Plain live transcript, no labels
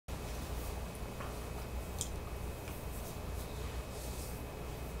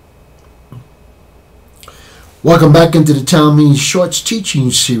Welcome back into the Tell Me Shorts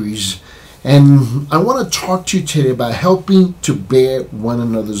teaching series, and I want to talk to you today about helping to bear one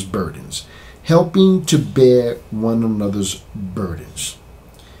another's burdens. Helping to bear one another's burdens.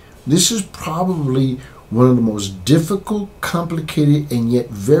 This is probably one of the most difficult, complicated, and yet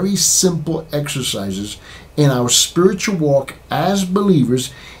very simple exercises in our spiritual walk as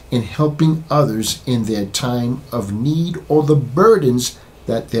believers in helping others in their time of need or the burdens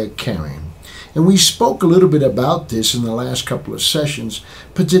that they're carrying. And we spoke a little bit about this in the last couple of sessions,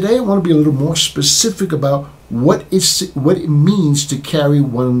 but today I want to be a little more specific about what it means to carry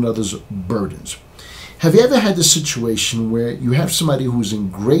one another's burdens. Have you ever had the situation where you have somebody who's in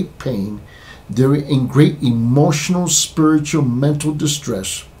great pain, they're in great emotional, spiritual, mental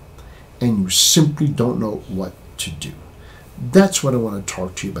distress, and you simply don't know what to do? That's what I want to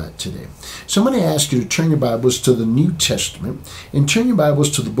talk to you about today. So I'm going to ask you to turn your Bibles to the New Testament and turn your Bibles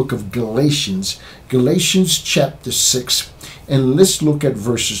to the book of Galatians, Galatians chapter 6, and let's look at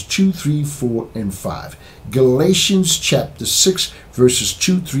verses 2, 3, 4, and 5. Galatians chapter 6, verses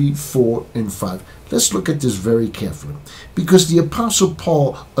 2, 3, 4, and 5. Let's look at this very carefully because the Apostle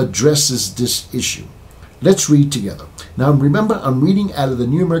Paul addresses this issue. Let's read together. Now remember, I'm reading out of the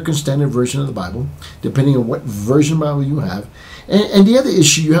New American Standard Version of the Bible, depending on what version Bible you have. And the other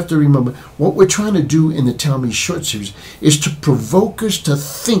issue you have to remember, what we're trying to do in the Tell Me Short series is to provoke us to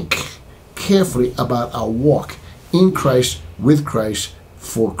think carefully about our walk in Christ, with Christ,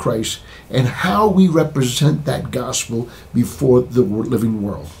 for Christ, and how we represent that gospel before the living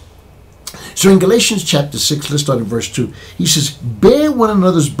world. So in Galatians chapter 6, let's start in verse 2. He says, "Bear one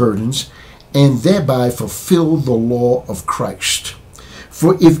another's burdens, and thereby fulfill the law of Christ.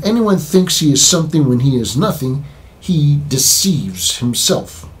 For if anyone thinks he is something when he is nothing, he deceives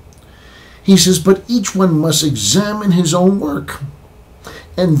himself." He says, "But each one must examine his own work,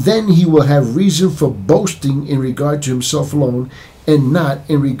 and then he will have reason for boasting in regard to himself alone, and not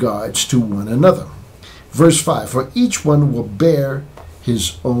in regards to one another." Verse 5, "For each one will bear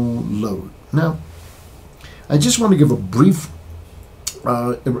his own load." Now, I just want to give a brief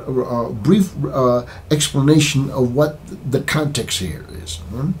explanation of what the context here is,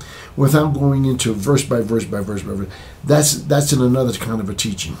 without going into verse by verse by verse by verse. That's in another kind of a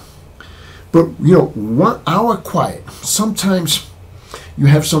teaching. But you know, 1 hour quiet. Sometimes you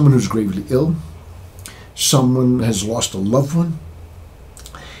have someone who's gravely ill, someone has lost a loved one,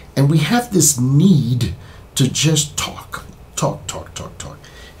 and we have this need to just talk.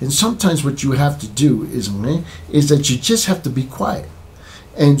 And sometimes what you have to do is that you just have to be quiet.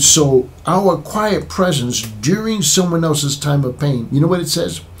 And so our quiet presence during someone else's time of pain, you know what it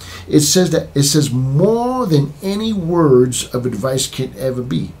says? It says more than any words of advice can ever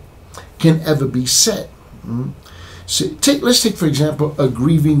be said. So let's take for example a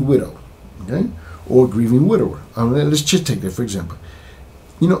grieving widow, okay, or a grieving widower. Let's just take that for example.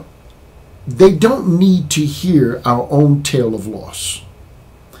 You know, they don't need to hear our own tale of loss.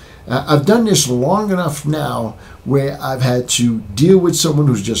 I've done this long enough now where I've had to deal with someone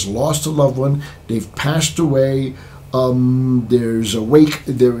who's just lost a loved one. They've passed away. There's a wake,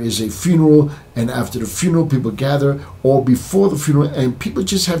 there is a funeral, and after the funeral people gather, or before the funeral, and people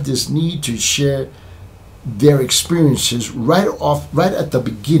just have this need to share their experiences right at the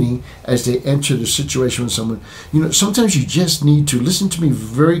beginning as they enter the situation with someone. You know, sometimes you just need to listen to me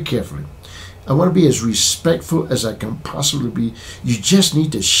very carefully. I want to be as respectful as I can possibly be. You just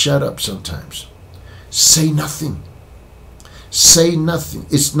need to shut up sometimes. Say nothing. Say nothing.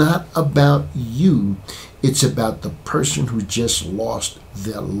 It's not about you. It's about the person who just lost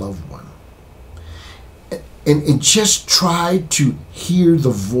their loved one. And just try to hear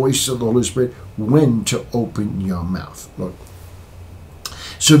the voice of the Holy Spirit when to open your mouth. Look.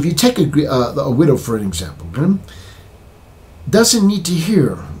 So if you take a widow for an example, doesn't need to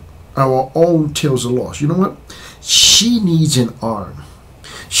hear our own tales of loss. You know what? She needs an arm.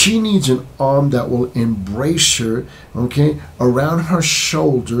 She needs an arm that will embrace her, okay, around her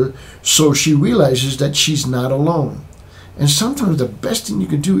shoulder, so she realizes that she's not alone. And sometimes the best thing you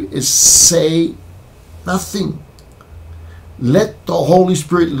can do is say nothing. Let the Holy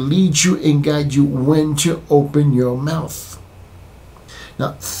Spirit lead you and guide you when to open your mouth.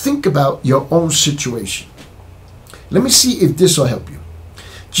 Now, think about your own situation. Let me see if this will help you.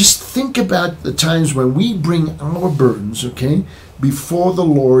 Just think about the times when we bring our burdens, okay, before the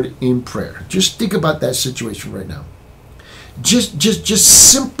Lord in prayer. Just think about that situation right now. Just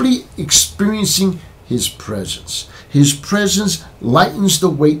simply experiencing His presence. His presence lightens the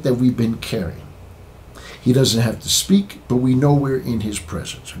weight that we've been carrying. He doesn't have to speak, but we know we're in His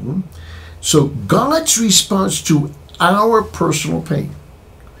presence. So God's response to our personal pain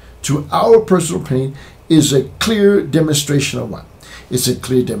is a clear demonstration of what? It's a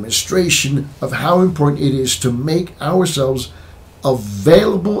clear demonstration of how important it is to make ourselves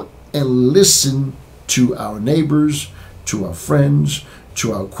available and listen to our neighbors, to our friends,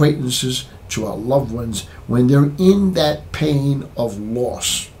 to our acquaintances, to our loved ones when they're in that pain of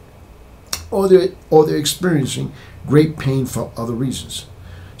loss, or they're experiencing great pain for other reasons.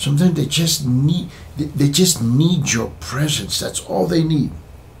 Sometimes they just need your presence. That's all they need.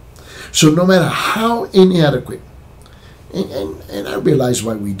 So no matter how inadequate, and I realize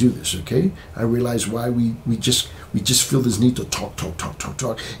why we do this, okay? I realize why we just feel this need to talk.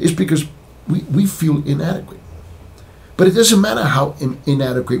 It's because we feel inadequate. But it doesn't matter how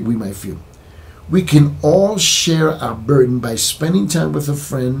inadequate we might feel. We can all share our burden by spending time with a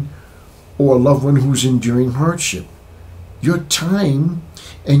friend or a loved one who's enduring hardship. Your time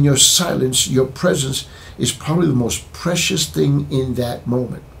and your silence, your presence, is probably the most precious thing in that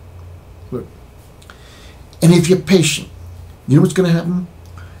moment. Look. And if you're patient, you know what's going to happen?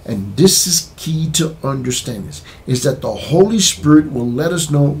 And this is key to understand this, is that the Holy Spirit will let us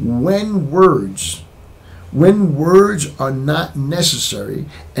know when words are not necessary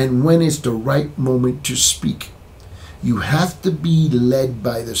and when it's the right moment to speak. You have to be led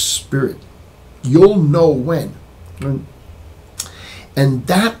by the Spirit. You'll know when. And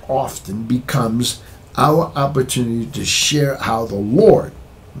that often becomes our opportunity to share how the Lord,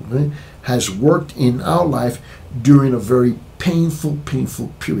 okay, has worked in our life during a very painful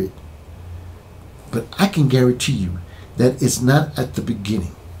period. But I can guarantee you that it's not at the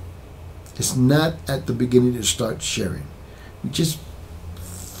beginning. It's not at the beginning to start sharing. We just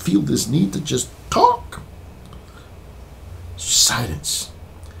feel this need to just talk. Silence,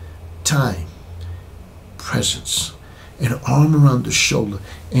 time, presence, an arm around the shoulder,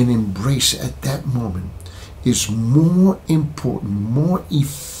 and embrace at that moment is more important, more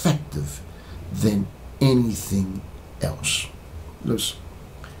effective than anything else. Listen,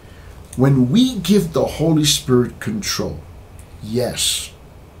 when we give the Holy Spirit control, yes,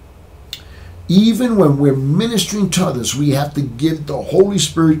 even when we're ministering to others, we have to give the Holy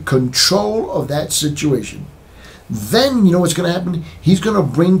Spirit control of that situation. Then, you know what's going to happen? He's going to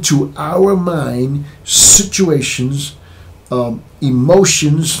bring to our mind situations,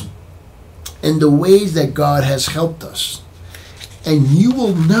 emotions, and the ways that God has helped us. And you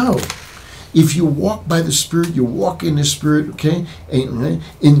will know. If you walk by the Spirit, you walk in the Spirit, okay? And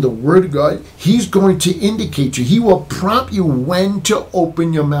in the Word of God, He's going to indicate you. He will prompt you when to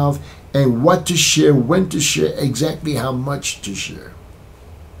open your mouth and what to share, when to share, exactly how much to share.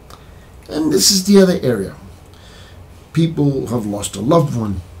 And this is the other area. People have lost a loved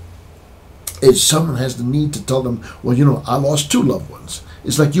one. And someone has the need to tell them, well, you know, I lost 2 loved ones.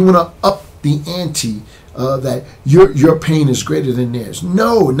 It's like you want to up the ante, that your pain is greater than theirs.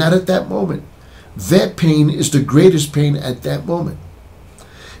 No, not at that moment. Their pain is the greatest pain at that moment.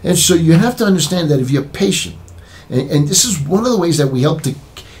 And so you have to understand that if you're patient, and this is one of the ways that we help to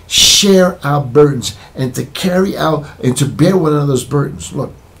share our burdens and to carry out and to bear one another's burdens.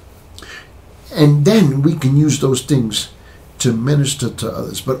 Look, and then we can use those things to minister to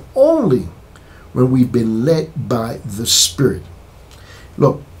others, but only when we've been led by the Spirit.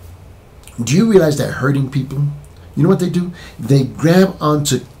 Look, do you realize that hurting people, you know what they do? They grab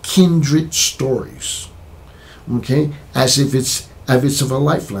onto kindred stories, okay, as if it's of a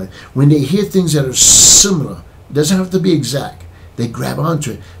lifeline. When they hear things that are similar, it doesn't have to be exact, they grab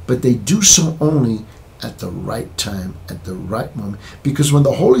onto it, but they do so only at the right time, at the right moment. Because when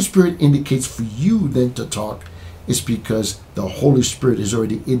the Holy Spirit indicates for you then to talk, it's because the Holy Spirit has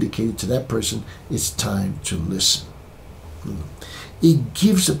already indicated to that person it's time to listen. It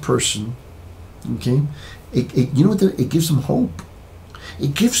gives a person, okay, you know what? It gives them hope.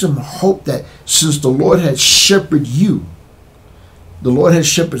 It gives them hope that since the Lord had shepherded you, the Lord has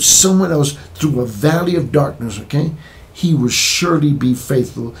shepherded someone else through a valley of darkness, okay, He will surely be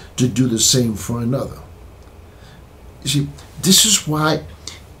faithful to do the same for another. You see, this is why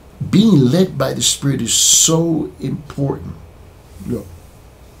being led by the Spirit is so important. Look,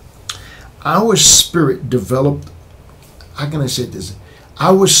 our spirit developed, how can I say this?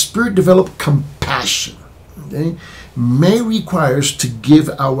 Our spirit developed compassion, okay, may require us to give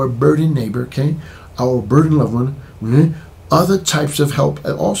our burdened neighbor, okay, our burdened loved one, okay, other types of help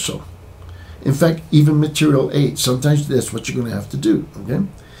also. In fact, even material aid. Sometimes that's what you're going to have to do, okay?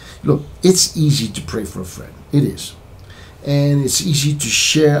 Look, it's easy to pray for a friend. It is. And it's easy to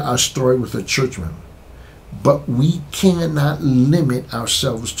share our story with a church member. But we cannot limit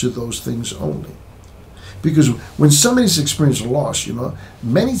ourselves to those things only. Because when somebody's experienced a loss, you know,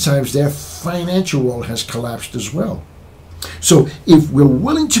 many times their financial world has collapsed as well. So if we're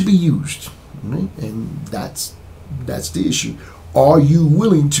willing to be used, Right? And that's the issue. Are you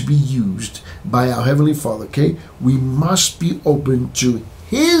willing to be used by our Heavenly Father? Okay, we must be open to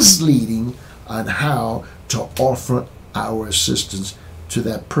His leading on how to offer our assistance to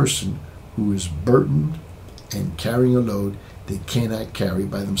that person who is burdened and carrying a load they cannot carry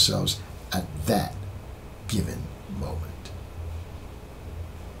by themselves at that given moment.